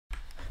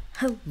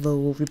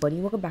Hello everybody,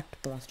 welcome back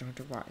to Monster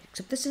Hunter Rise.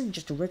 Except this isn't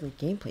just a regular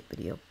gameplay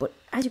video, but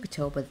as you can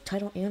tell by the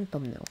title and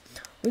thumbnail,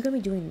 we're going to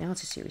be doing an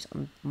analysis series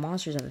on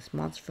monsters in this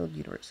monster-filled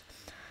universe.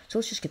 So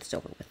let's just get this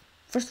over with.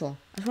 First of all,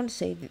 I just wanted to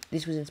say that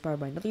this was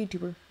inspired by another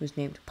YouTuber who's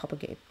named Papa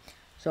Gabe.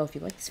 So if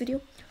you like this video,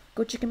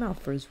 go check him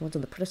out for his ones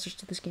on the predecessors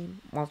to this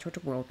game, Monster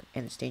Hunter World,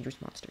 and its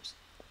dangerous monsters.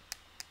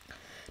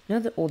 Now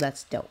that all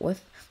that's dealt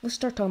with, let's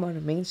start talking about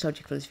our main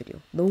subject for this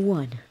video. The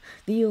one,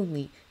 the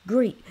only,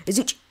 great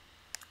Izuchi!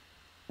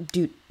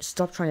 Dude,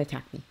 stop trying to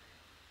attack me.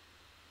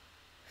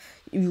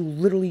 You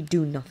literally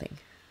do nothing.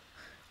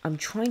 I'm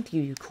trying to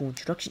give you a cool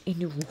introduction and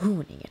you're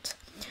ruining it.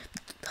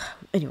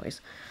 Anyways,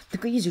 the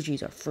Great Izuchi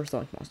is our first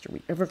launch monster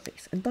we ever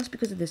face, and thus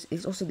because of this,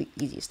 it's also the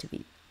easiest to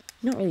beat.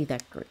 Not really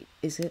that great,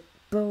 is it?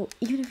 But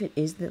even if it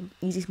is the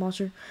easiest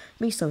monster,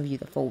 it makes some of you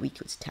fall weak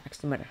to its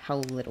attacks, no matter how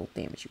little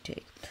damage you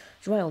take.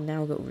 So I'll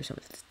now go over some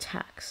of its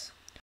attacks.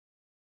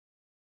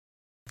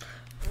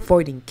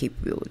 Fighting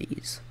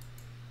capabilities.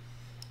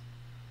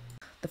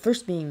 The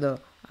first being the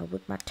I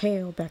whip my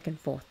tail back and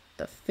forth,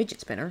 the fidget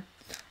spinner.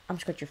 I'm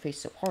scratch your face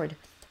so hard,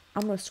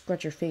 I'm gonna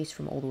scratch your face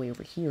from all the way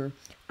over here.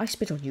 I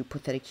spit on you,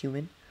 pathetic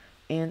human.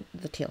 And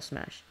the tail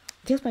smash.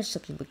 The tail smash is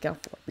something to look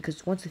out for,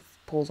 because once it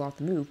pulls off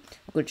the move,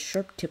 a good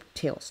sharp-tipped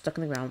tail stuck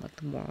in the ground like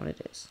the moron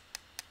it is.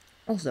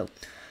 Also,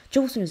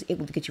 Joseph is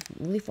able to get you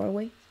from really far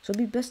away, so it'd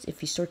be best if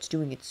he starts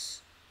doing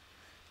its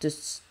to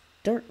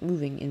start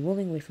moving and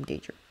rolling away from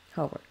danger.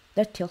 However,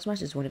 that tail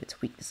smash is one of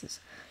its weaknesses,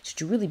 so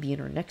to really be in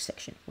our next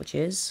section, which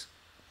is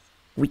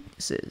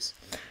weaknesses.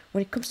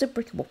 When it comes to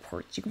breakable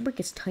parts, you can break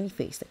its tiny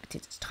face that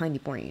contains its tiny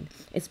brain,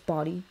 its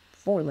body,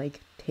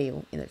 foreleg,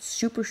 tail, and that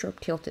super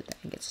sharp tail tip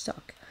that can get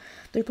stuck.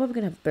 They're probably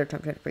going to have a better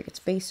time trying to break its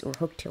face or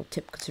hook tail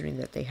tip, considering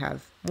that they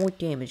have more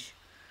damage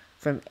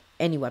from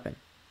any weapon.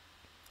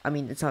 I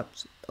mean, it's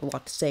not a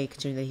lot to say,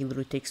 considering that he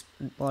literally takes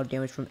a lot of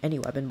damage from any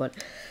weapon, but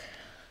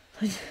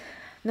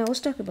now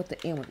let's talk about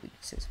the ailment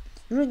weaknesses.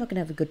 You're really not going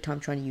to have a good time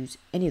trying to use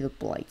any of the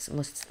blights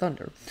unless it's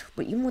thunder,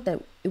 but even with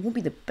that, it won't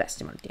be the best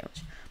amount of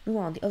damage.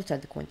 Meanwhile, on the other side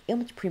of the coin,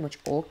 ailments are pretty much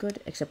all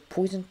good except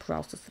poison,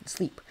 paralysis, and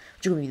sleep,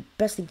 which are going to be the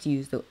best thing to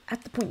use, though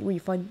at the point where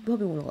you find you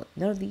probably won't let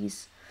none of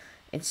these,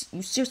 and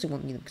you seriously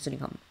won't need them considering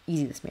how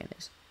easy this man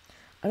is.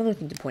 Another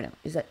thing to point out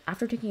is that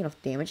after taking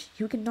enough damage,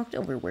 he would get knocked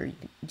over where you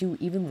can do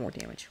even more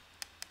damage.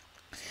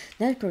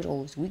 Now that covers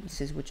all his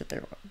weaknesses, which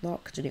there are a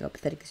lot considering how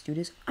pathetic this dude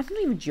is, I'm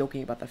not even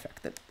joking about the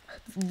fact that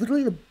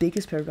literally the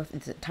biggest paragraph in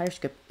this entire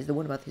script is the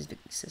one about his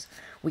weaknesses.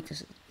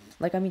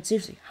 Like, I mean,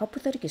 seriously, how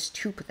pathetic is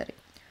too pathetic?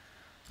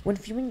 When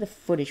viewing the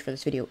footage for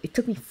this video, it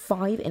took me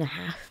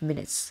 5.5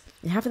 minutes,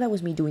 and half of that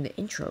was me doing the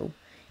intro,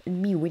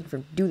 and me waiting for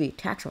him to do the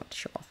attacks I want to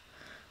show off.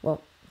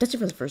 Well, that's it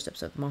for the first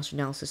episode of Monster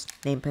Analysis,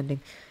 name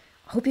pending.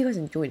 I hope you guys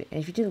enjoyed it, and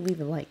if you did, leave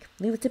a like,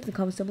 leave a tip in the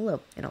comments down below,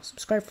 and I'll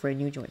subscribe for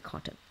new enjoying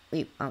content.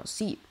 I'll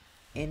see you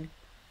in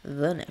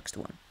the next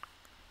one.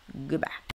 Goodbye.